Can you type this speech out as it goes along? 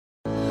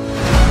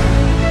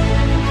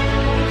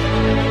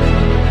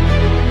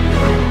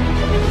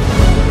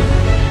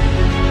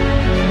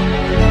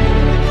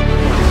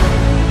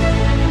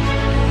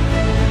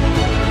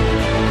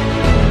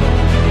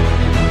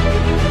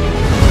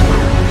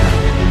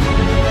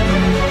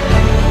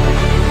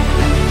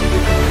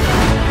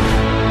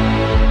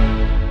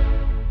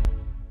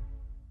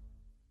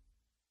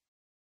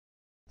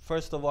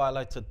First of all, I'd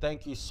like to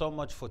thank you so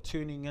much for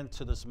tuning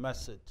into this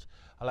message.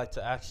 I'd like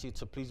to ask you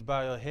to please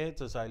bow your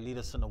heads as I lead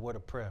us in a word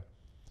of prayer.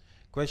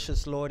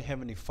 Gracious Lord,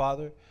 Heavenly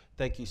Father,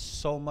 thank you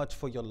so much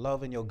for your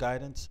love and your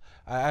guidance.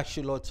 I ask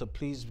you, Lord, to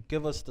please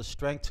give us the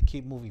strength to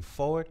keep moving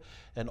forward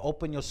and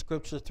open your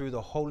scripture through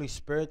the Holy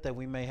Spirit that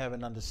we may have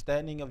an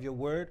understanding of your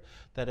word,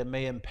 that it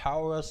may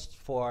empower us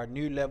for our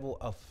new level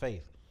of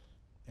faith.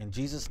 In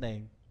Jesus'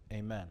 name,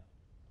 amen.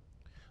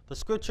 The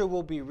scripture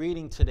we'll be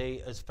reading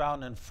today is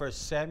found in 1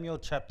 Samuel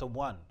chapter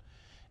 1,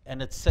 and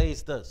it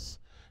says this: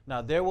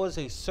 Now there was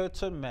a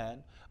certain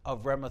man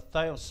of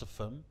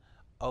Ramathaim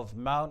of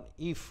Mount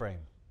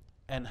Ephraim,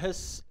 and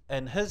his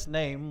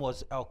name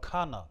was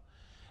Elkanah,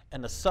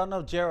 and the son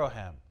of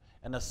Jeroham,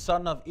 and the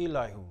son of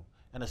Elihu,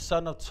 and the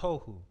son of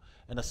Tohu,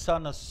 and the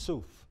son of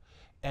Suph,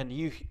 and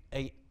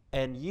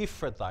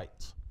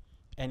Ephrathite.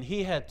 And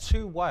he had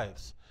two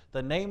wives.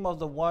 The name of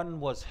the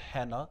one was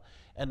Hannah,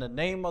 and the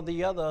name of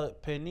the other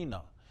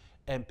Peninnah.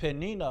 And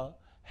Peninnah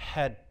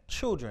had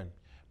children,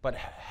 but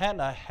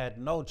Hannah had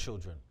no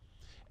children.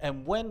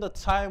 And when the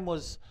time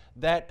was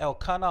that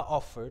Elkanah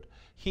offered,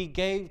 he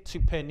gave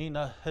to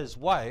Peninnah his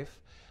wife,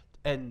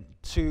 and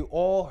to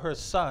all her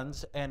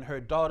sons and her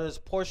daughters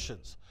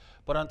portions.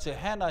 But unto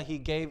Hannah he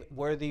gave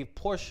worthy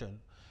portion,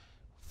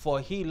 for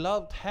he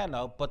loved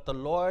Hannah, but the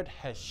Lord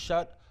has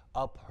shut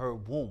up her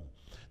womb.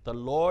 The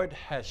Lord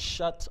has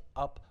shut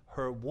up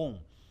her womb.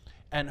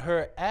 And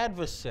her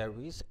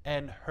adversary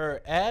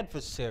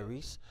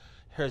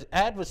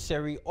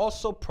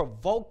also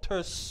provoked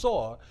her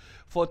sore,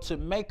 for to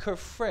make her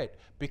fret,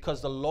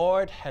 because the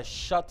Lord has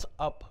shut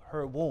up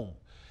her womb.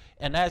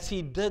 And as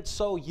he did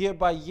so year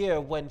by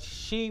year, when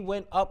she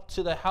went up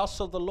to the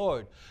house of the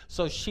Lord,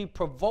 so she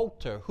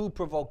provoked her. Who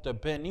provoked her?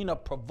 Peninnah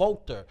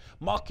provoked her,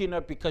 mocking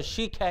her because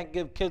she can't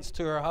give kids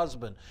to her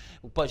husband,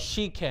 but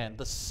she can,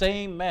 the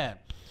same man.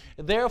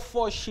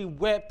 Therefore she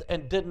wept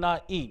and did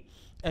not eat.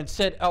 And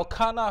said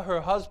Elkanah her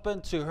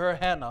husband to her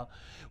Hannah,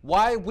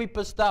 Why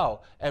weepest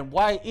thou, and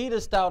why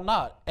eatest thou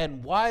not,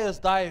 and why is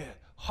thy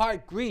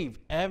heart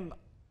grieved? Am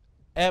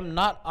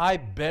not I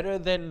better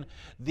than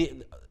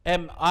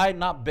am I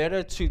not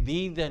better to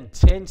thee than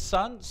 10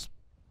 sons?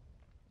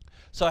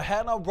 So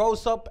Hannah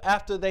rose up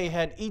after they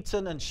had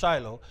eaten in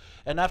Shiloh,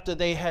 and after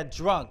they had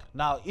drunk.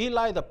 Now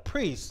Eli the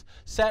priest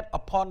sat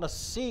upon the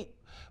seat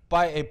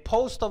by a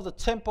post of the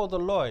temple of the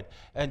Lord,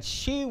 and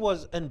she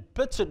was in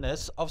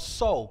bitterness of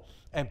soul,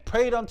 and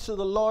prayed unto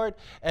the Lord,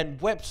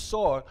 and wept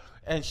sore.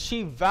 And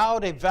she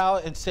vowed a vow,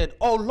 and said,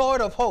 O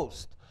Lord of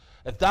hosts,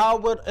 if thou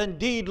wilt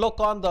indeed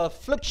look on the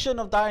affliction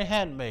of thy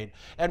handmaid,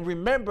 and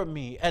remember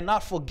me, and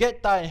not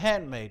forget thy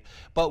handmaid,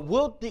 but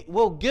will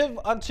give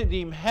unto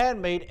thee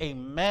handmaid a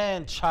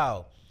man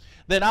child,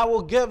 then I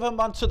will give him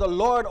unto the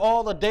Lord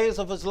all the days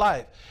of his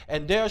life,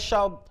 and there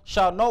shall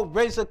no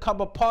razor come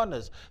upon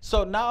us.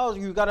 So now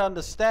you got to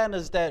understand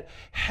is that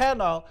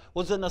Hannah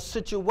was in a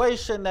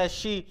situation that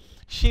she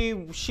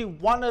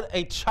wanted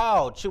a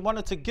child. She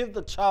wanted to give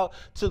the child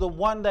to the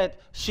one that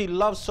she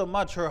loved so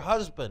much, her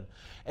husband.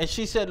 And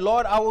she said,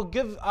 Lord, I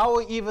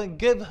will even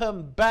give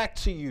him back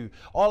to you.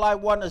 All I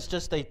want is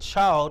just a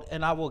child,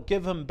 and I will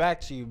give him back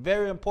to you.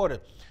 Very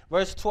important.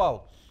 Verse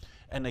 12.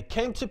 And it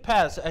came to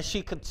pass, as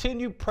she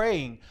continued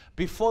praying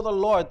before the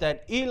Lord,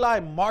 that Eli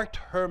marked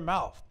her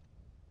mouth.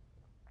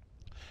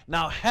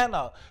 Now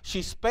Hannah,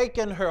 she spake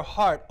in her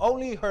heart,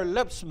 only her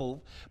lips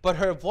moved, but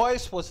her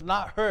voice was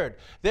not heard.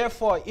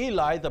 Therefore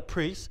Eli the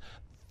priest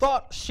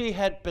thought she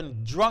had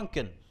been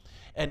drunken.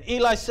 And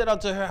Eli said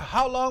unto her,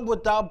 How long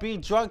wilt thou be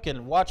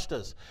drunken? Watch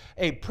this.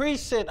 A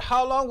priest said,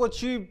 How long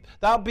wilt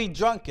thou be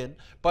drunken?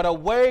 But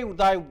away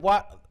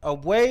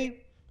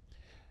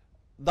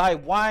thy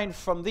wine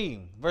from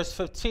thee. Verse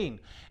 15.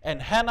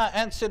 And Hannah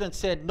answered and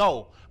said,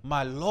 No,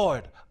 my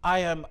Lord, I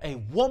am a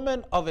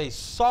woman of a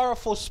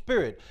sorrowful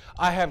spirit.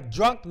 I have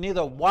drunk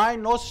neither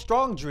wine nor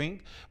strong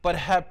drink, but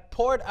have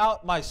poured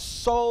out my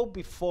soul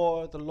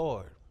before the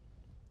Lord.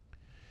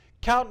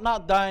 Count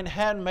not thine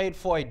handmaid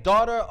for a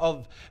daughter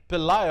of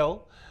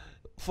Belial,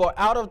 for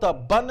out of the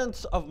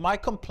abundance of my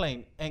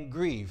complaint and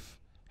grief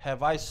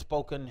have I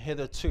spoken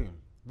hitherto.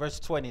 Verse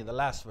 20, the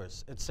last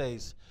verse, it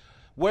says,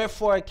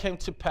 Wherefore it came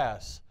to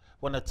pass,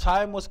 when the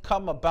time was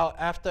come about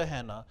after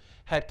Hannah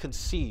had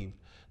conceived,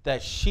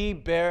 that she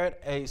bare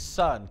a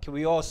son. Can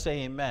we all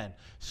say amen?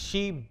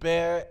 She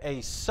bare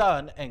a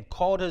son, and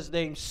called his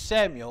name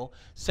Samuel,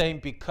 saying,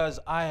 Because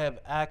I have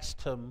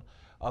asked him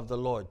of the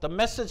Lord.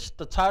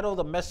 The title of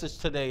the message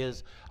today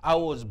is, I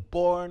was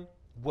born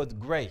with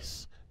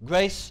grace.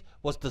 Grace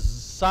was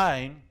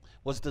designed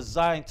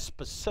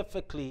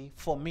specifically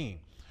for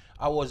me.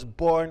 I was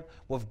born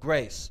with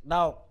grace.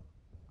 Now,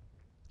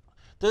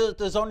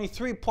 there's only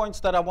 3 points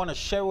that I want to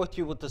share with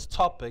you with this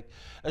topic.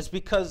 It's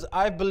because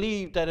I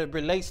believe that it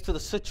relates to the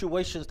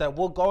situations that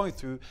we're going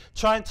through,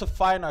 trying to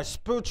find our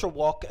spiritual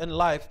walk in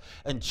life,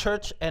 in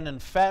church and in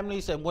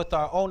families, and with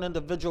our own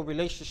individual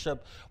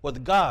relationship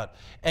with God.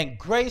 And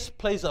grace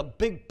plays a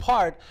big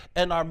part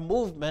in our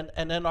movement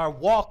and in our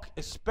walk,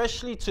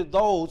 especially to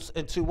those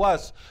and to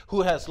us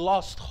who has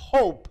lost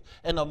hope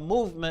in a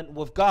movement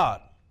with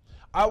God.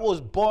 I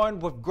was born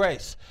with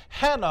grace.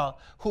 Hannah,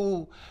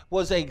 who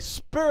was a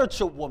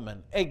spiritual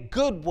woman, a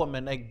good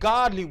woman, a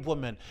godly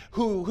woman,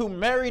 who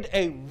married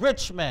a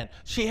rich man.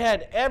 She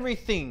had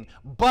everything,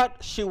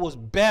 but she was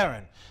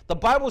barren. The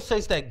Bible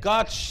says that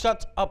God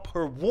shut up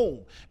her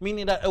womb,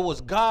 meaning that it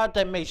was God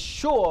that made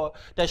sure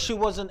that she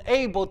wasn't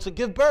able to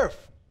give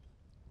birth.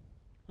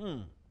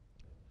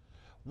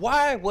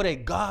 Why would a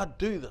God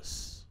do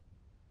this?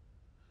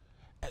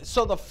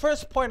 So the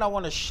first point I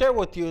want to share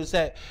with you is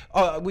that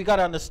we got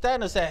to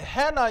understand is that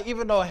Hannah,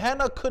 even though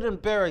Hannah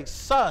couldn't bear a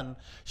son,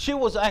 she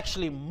was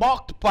actually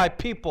mocked by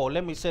people.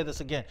 Let me say this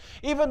again.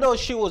 Even though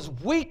she was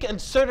weak in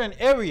certain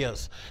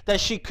areas that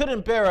she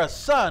couldn't bear a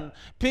son,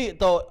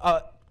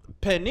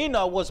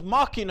 Peninnah was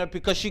mocking her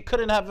because she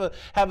couldn't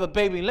have a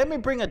baby. Let me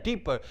bring it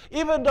deeper.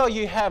 Even though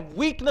you have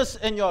weakness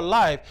in your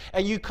life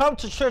and you come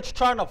to church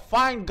trying to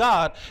find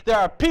God, there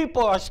are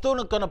people who are still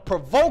going to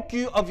provoke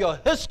you of your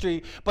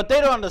history, but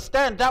they don't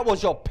understand that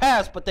was your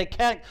past, but they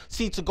can't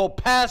see to go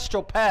past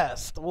your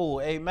past.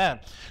 Oh, amen.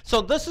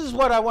 So this is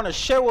what I want to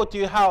share with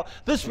you, how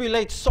this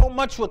relates so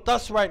much with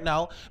us right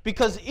now,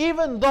 because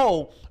even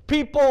though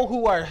people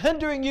who are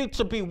hindering you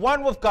to be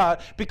one with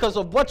God because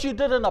of what you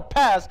did in the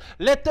past,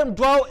 let them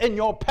dwell in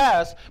your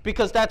past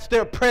because that's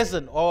their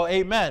present. Oh,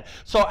 amen.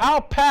 So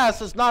our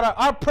past is not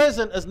our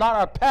present is not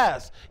our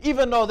past.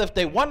 Even though if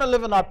they want to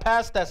live in our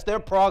past, that's their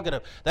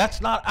prerogative.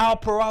 That's not our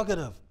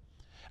prerogative.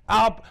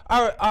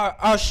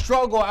 Our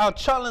struggle, our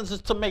challenge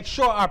is to make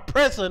sure our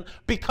present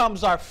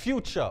becomes our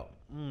future.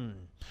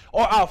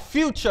 Or our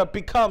future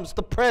becomes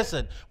the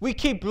present. We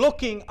keep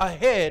looking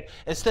ahead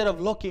instead of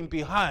looking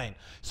behind.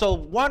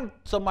 So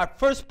my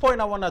first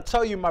point I want to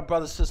tell you, my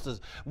brothers and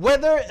sisters,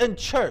 whether in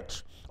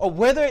church or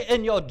whether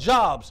in your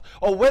jobs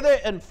or whether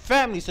in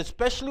families,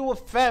 especially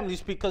with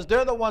families, because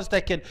they're the ones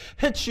that can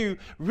hit you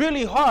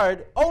really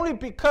hard only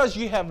because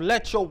you have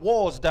let your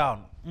walls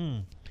down.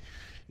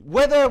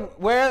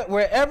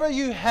 Wherever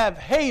you have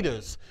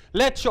haters,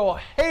 let your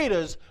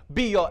haters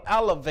be your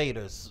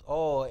elevators.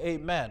 Oh,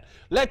 amen.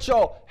 Let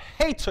your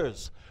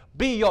haters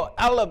be your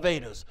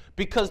elevators,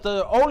 because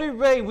the only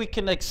way we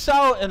can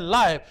excel in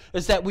life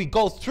is that we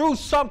go through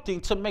something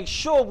to make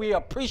sure we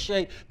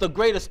appreciate the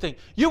greatest thing.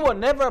 You will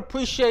never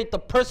appreciate the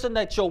person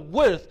that you're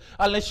with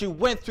unless you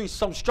went through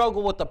some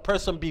struggle with the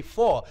person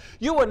before.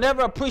 You will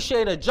never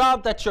appreciate a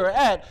job that you're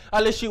at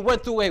unless you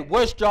went through a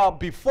worse job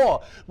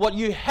before. What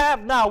you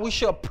have now, we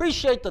should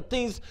appreciate the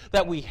things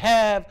that we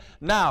have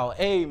now.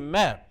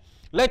 Amen.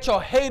 Let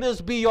your haters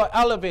be your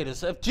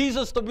elevators. If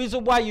Jesus is the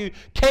reason why you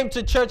came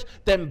to church,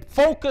 then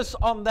focus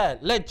on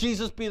that. Let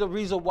Jesus be the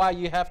reason why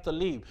you have to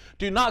leave.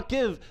 Do not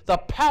give the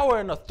power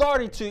and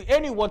authority to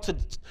anyone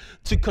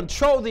to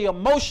control the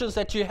emotions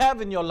that you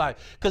have in your life.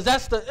 Because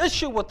that's the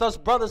issue with us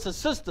brothers and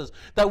sisters,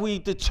 that we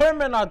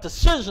determine our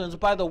decisions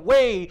by the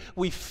way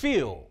we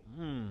feel.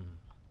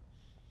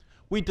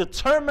 We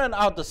determine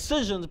our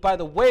decisions by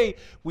the way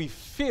we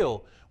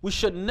feel. We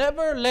should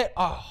never let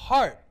our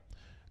heart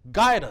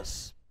guide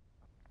us.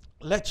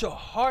 Let your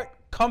heart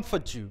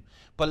comfort you,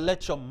 but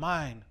let your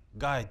mind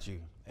guide you.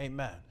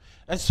 Amen.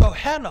 And so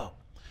Hannah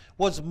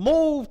was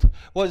moved,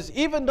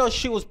 even though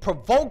she was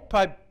provoked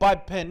by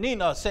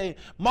Peninnah, saying,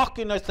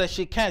 mocking us that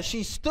she can't,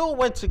 she still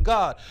went to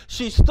God.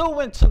 She still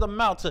went to the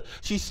mountain.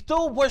 She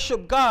still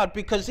worshiped God,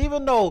 because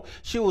even though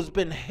she was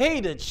been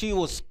hated, she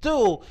was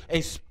still a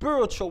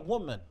spiritual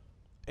woman,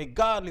 a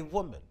godly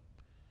woman.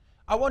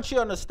 I want you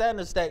to understand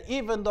is that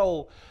even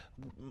though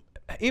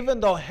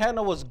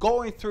Hannah was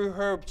going through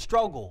her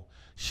struggle,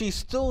 she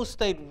still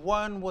stayed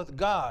one with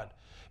God,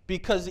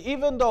 because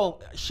even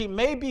though she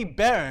may be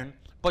barren,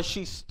 but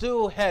she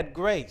still had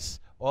grace.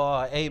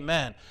 Oh,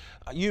 amen.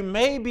 She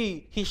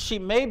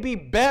may be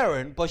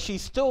barren, but she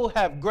still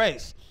have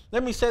grace.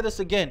 Let me say this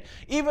again.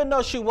 Even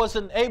though she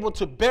wasn't able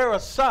to bear a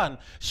son,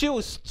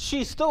 she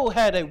still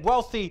had a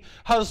wealthy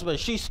husband.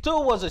 She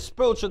still was a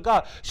spiritual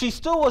God. She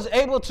still was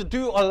able to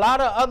do a lot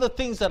of other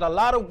things that a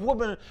lot of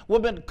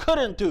women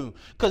couldn't do.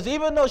 Because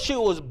even though she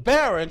was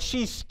barren,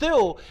 she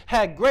still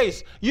had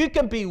grace. You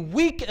can be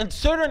weak in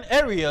certain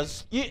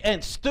areas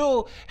and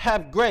still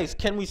have grace.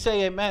 Can we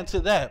say amen to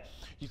that?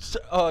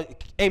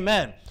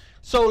 Amen.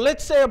 So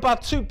let's say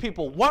about two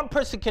people. One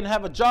person can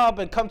have a job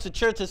and come to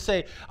church and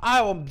say, I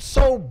am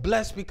so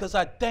blessed because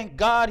I thank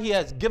God he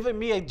has given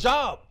me a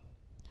job.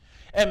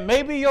 And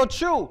maybe you're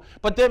true,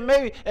 but then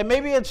maybe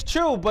it's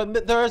true,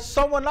 but there is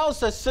someone else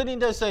that's sitting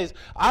there says,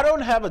 I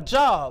don't have a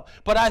job,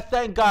 but I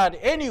thank God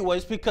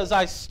anyways because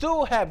I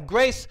still have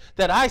grace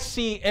that I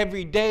see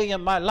every day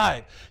in my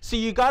life. See,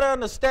 you got to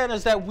understand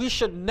is that we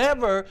should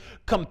never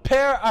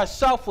compare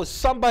ourselves with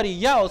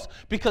somebody else,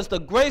 because the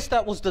grace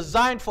that was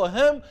designed for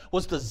him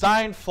was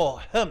designed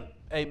for him.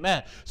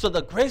 Amen. So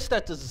the grace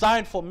that's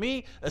designed for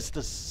me is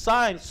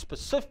designed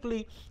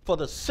specifically for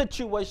the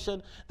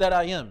situation that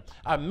I am.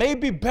 I may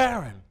be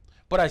barren,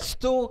 but I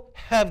still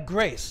have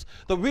grace.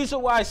 The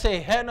reason why I say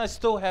Hannah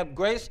still have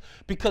grace,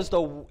 because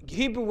the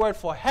Hebrew word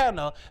for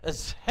Hannah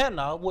is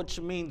Hannah, which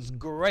means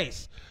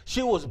grace.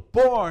 She was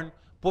born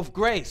with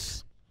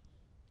grace.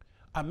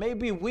 I may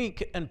be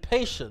weak in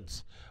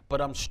patience, but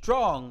I'm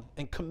strong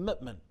in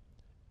commitment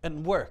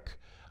and work.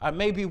 I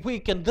may be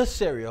weak in this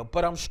area,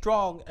 but I'm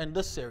strong in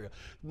this area.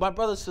 My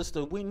brother,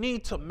 sister, we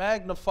need to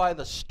magnify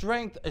the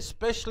strength,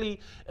 especially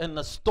in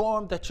the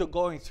storm that you're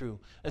going through.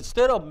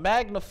 Instead of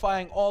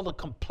magnifying all the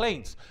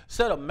complaints,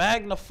 instead of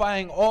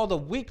magnifying all the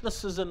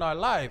weaknesses in our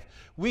life,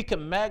 we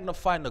can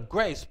magnify the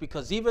grace,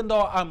 because even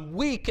though I'm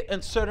weak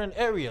in certain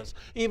areas,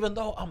 even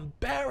though I'm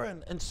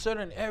barren in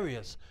certain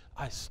areas,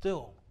 I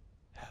still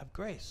have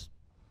grace.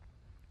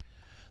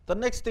 The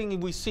next thing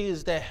we see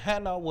is that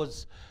Hannah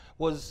was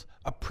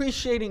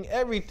appreciating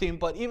everything,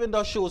 but even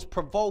though she was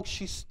provoked,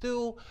 she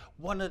still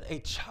wanted a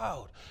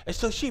child. And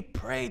so she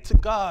prayed to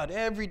God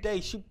every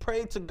day. She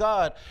prayed to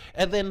God.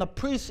 And then the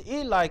priest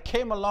Eli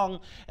came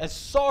along and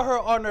saw her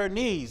on her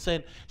knees,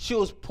 and she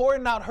was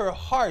pouring out her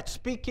heart,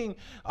 speaking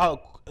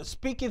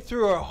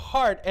through her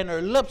heart, and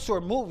her lips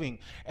were moving.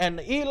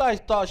 And Eli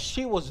thought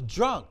she was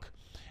drunk.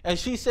 And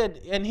she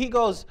said, and he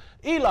goes,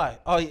 Eli,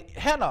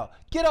 Hannah,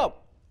 get up,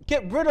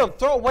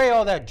 throw away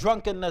all that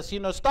drunkenness,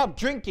 stop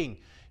drinking.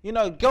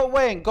 Go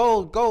away and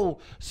go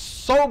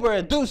sober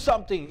and do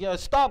something.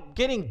 Stop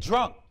getting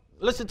drunk.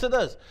 Listen to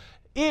this.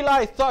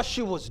 Eli thought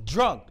she was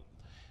drunk.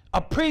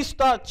 A priest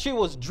thought she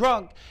was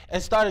drunk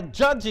and started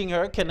judging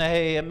her. Can I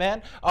hear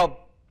amen?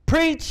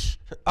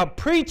 A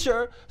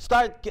preacher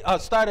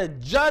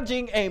started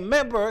judging a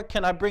member.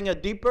 Can I bring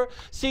it deeper?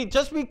 See,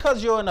 just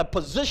because you're in a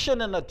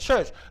position in a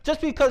church,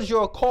 just because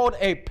you're called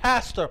a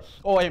pastor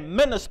or a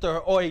minister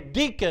or a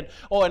deacon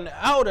or an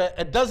elder,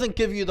 it doesn't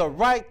give you the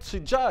right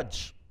to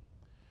judge.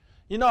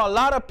 A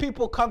lot of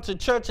people come to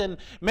church and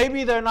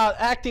maybe they're not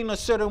acting a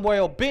certain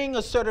way or being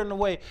a certain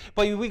way,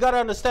 but we got to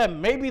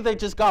understand, maybe they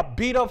just got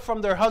beat up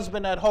from their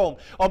husband at home,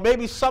 or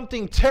maybe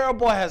something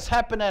terrible has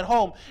happened at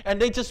home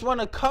and they just want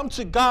to come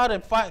to God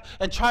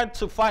and try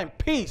to find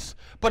peace.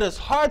 But it's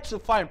hard to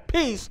find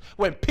peace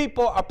when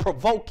people are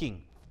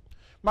provoking.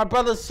 My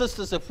brothers and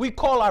sisters, if we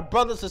call our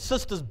brothers and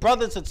sisters,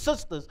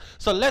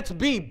 so let's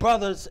be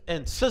brothers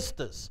and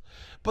sisters.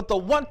 But the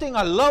one thing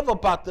I love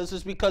about this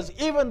is because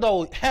even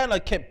though Hannah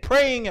kept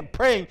praying and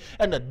praying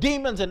and the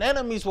demons and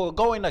enemies were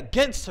going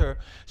against her,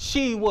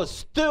 she was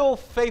still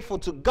faithful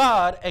to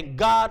God, and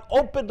God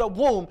opened the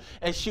womb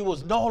and she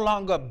was no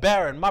longer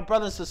barren. My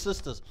brothers and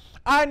sisters,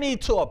 I need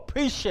to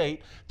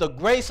appreciate the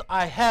grace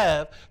I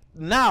have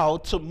now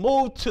to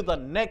move to the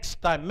next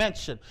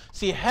dimension.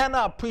 See,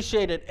 Hannah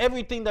appreciated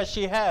everything that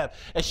she had,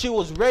 and she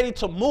was ready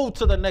to move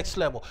to the next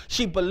level.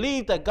 She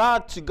believed that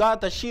God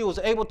that she was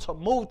able to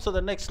move to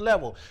the next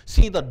level.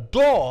 See, the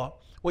door,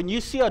 when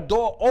you see a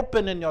door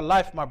open in your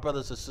life, my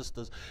brothers and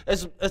sisters,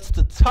 it's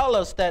to tell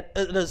us that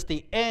it is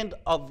the end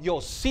of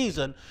your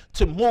season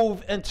to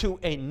move into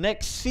a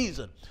next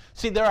season.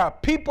 See, there are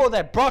people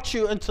that brought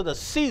you into the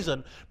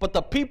season, but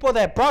the people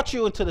that brought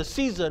you into the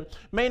season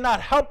may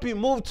not help you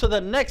move to the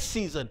next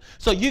season.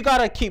 So you got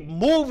to keep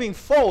moving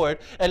forward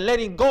and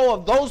letting go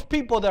of those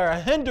people that are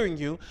hindering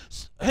you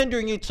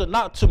to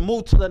not to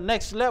move to the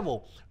next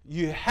level.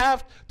 You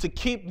have to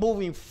keep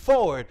moving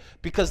forward,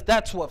 because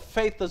that's what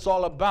faith is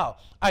all about.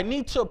 I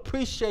need to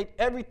appreciate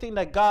everything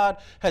that God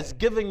has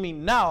given me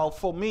now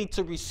for me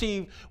to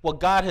receive what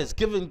God is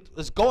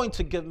going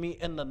to give me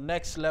in the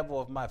next level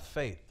of my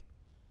faith.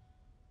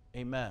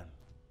 Amen.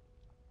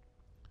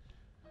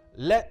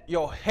 Let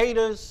your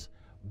haters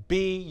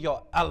be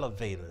your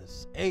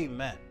elevators.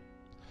 Amen.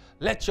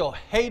 Let your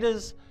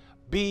haters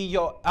be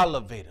your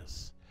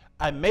elevators.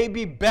 I may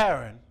be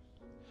barren,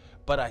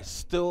 but I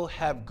still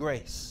have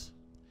grace.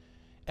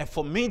 And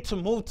for me to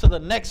move to the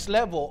next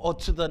level, or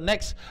to the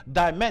next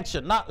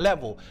dimension, not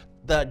level,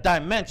 the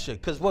dimension,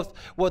 because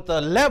with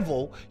the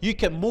level, you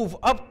can move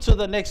up to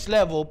the next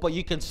level, but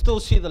you can still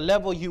see the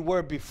level you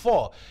were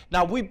before.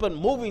 Now, we've been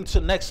moving to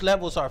next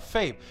levels, our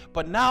faith.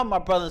 But now, my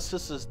brothers and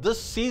sisters,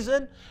 this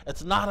season,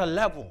 it's not a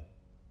level.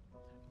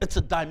 It's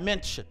a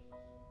dimension.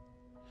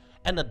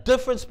 And the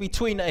difference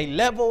between a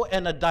level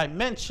and a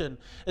dimension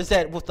is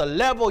that with a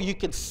level, you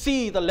can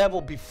see the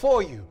level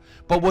before you.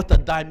 But with a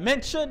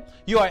dimension,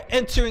 you are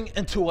entering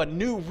into a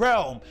new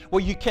realm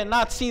where you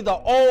cannot see the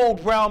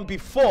old realm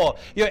before.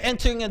 You're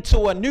entering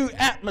into a new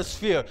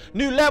atmosphere,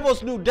 new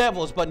levels, new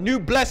devils, but new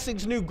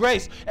blessings, new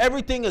grace.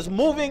 Everything is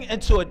moving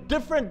into a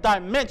different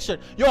dimension.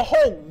 Your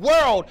whole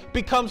world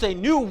becomes a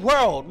new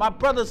world. My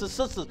brothers and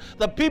sisters,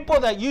 the people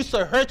that used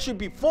to hurt you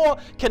before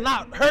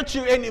cannot hurt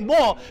you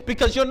anymore,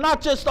 because you're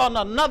not just on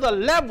another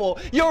level,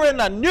 you're in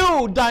a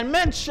new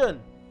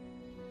dimension.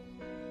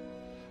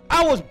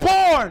 I was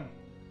born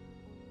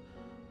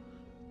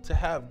to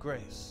have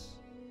grace.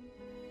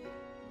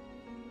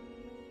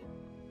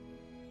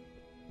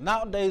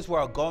 Nowadays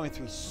we're going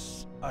through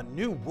a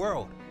new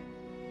world,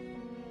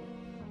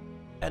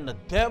 and the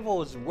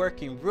devil is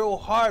working real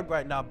hard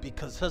right now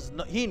because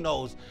he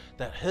knows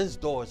that his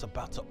door is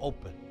about to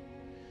open.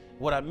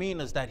 What I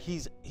mean is that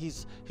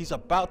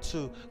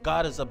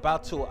God is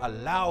about to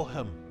allow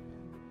him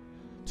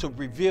to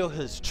reveal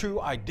his true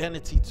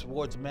identity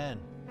towards man,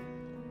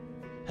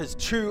 his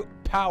true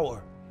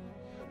power.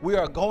 We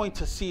are going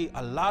to see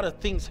a lot of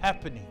things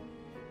happening.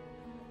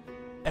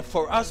 And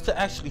for us to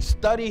actually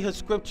study his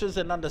scriptures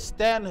and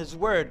understand his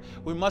word,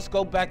 we must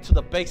go back to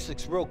the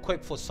basics real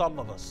quick for some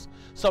of us.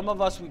 Some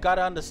of us, we got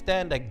to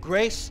understand that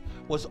grace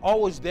was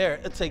always there.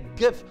 It's a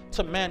gift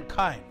to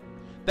mankind.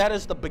 That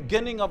is the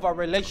beginning of our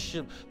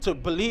relationship, to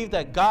believe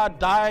that God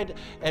died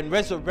and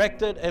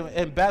resurrected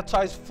and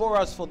baptized for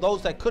us, for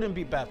those that couldn't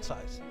be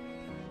baptized.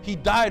 He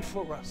died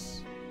for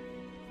us.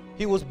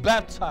 He was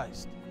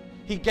baptized.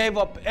 He gave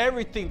up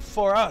everything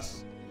for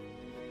us.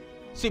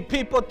 See,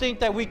 people think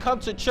that we come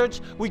to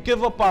church, we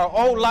give up our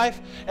old life,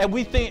 and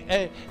we think,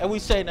 and we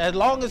say, as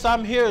long as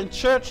I'm here in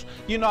church,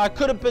 you know, I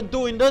could have been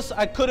doing this,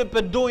 I could have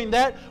been doing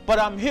that, but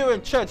I'm here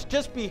in church.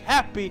 Just be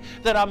happy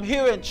that I'm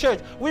here in church.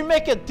 We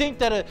make it think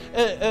that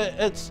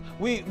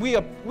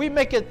we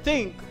make it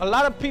think. A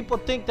lot of people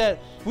think that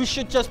we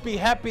should just be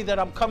happy that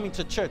I'm coming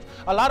to church.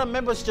 A lot of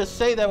members just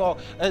say that, well,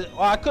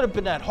 I could have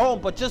been at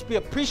home, but just be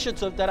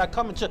appreciative that I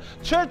come to church.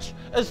 Church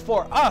is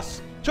for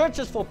us. Church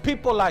is for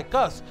people like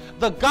us.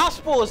 The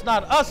gospel is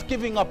not us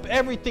giving up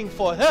everything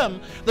for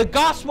him. The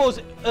gospel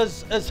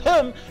is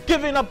him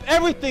giving up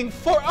everything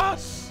for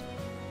us.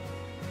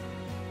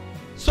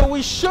 So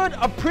we should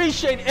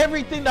appreciate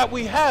everything that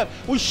we have.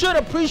 We should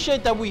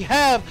appreciate that we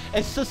have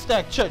a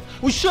SISDAC church.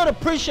 We should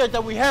appreciate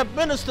that we have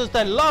ministers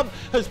that love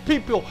his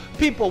people.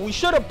 We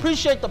should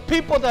appreciate the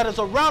people that is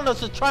around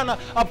us and trying to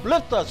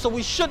uplift us. So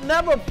we should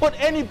never put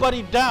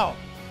anybody down.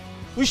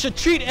 We should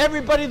treat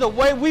everybody the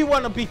way we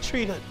want to be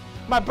treated.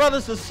 My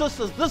brothers and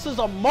sisters, this is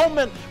a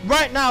moment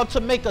right now to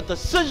make a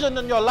decision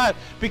in your life,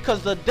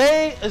 because the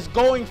day is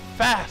going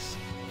fast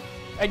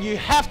and you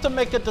have to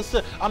make a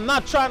decision. I'm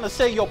not trying to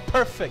say you're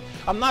perfect.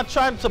 I'm not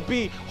trying to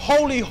be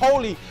holy.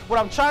 What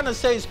I'm trying to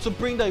say is to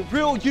bring the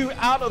real you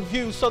out of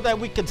you so that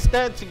we can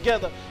stand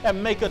together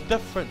and make a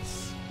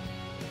difference.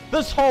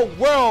 This whole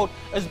world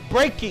is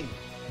breaking.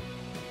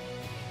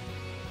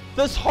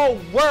 This whole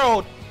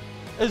world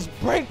is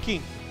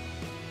breaking.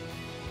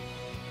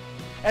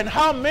 And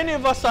how many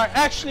of us are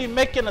actually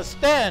making a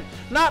stand?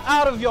 Not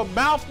out of your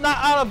mouth, not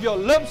out of your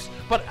lips,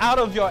 but out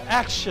of your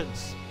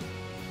actions.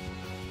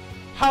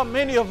 How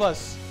many of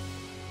us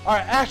are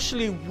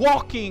actually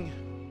walking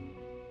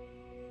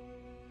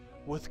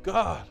with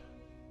God?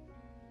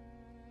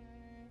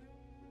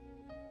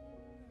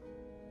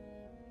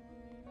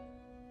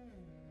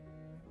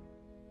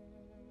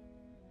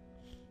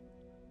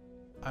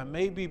 I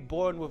may be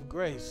born with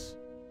grace,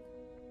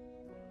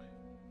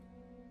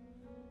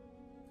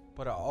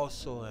 but I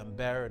also am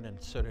barren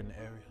in certain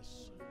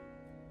areas.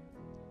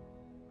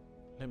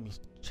 Let me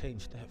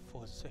change that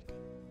for a second.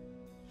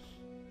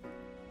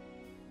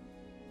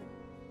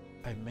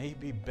 I may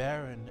be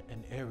barren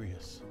in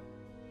areas,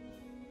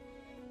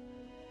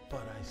 but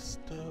I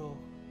still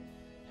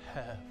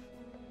have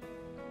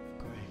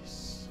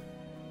grace.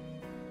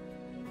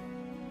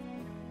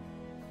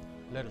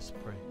 Let us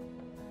pray.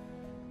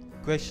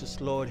 Gracious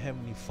Lord,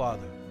 Heavenly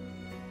Father,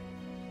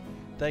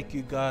 thank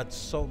you, God,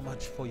 so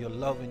much for your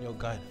love and your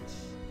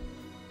guidance.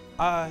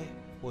 I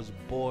was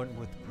born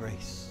with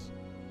grace.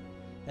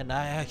 And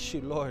I ask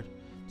you, Lord,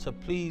 to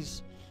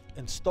please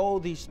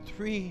install these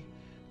three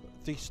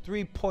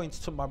points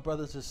to my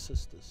brothers and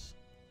sisters,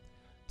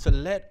 to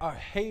let our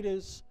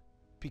haters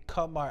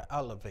become our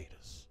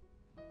elevators.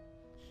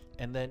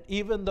 And then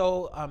even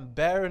though I'm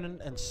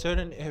barren in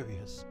certain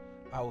areas,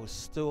 I will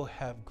still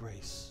have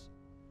grace.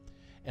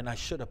 And I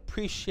should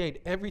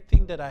appreciate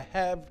everything that I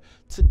have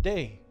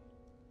today,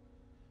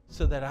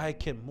 so that I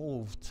can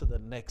move to the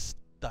next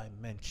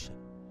dimension.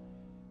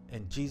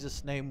 In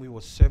Jesus' name we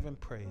will serve and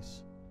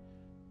praise.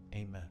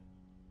 Amen.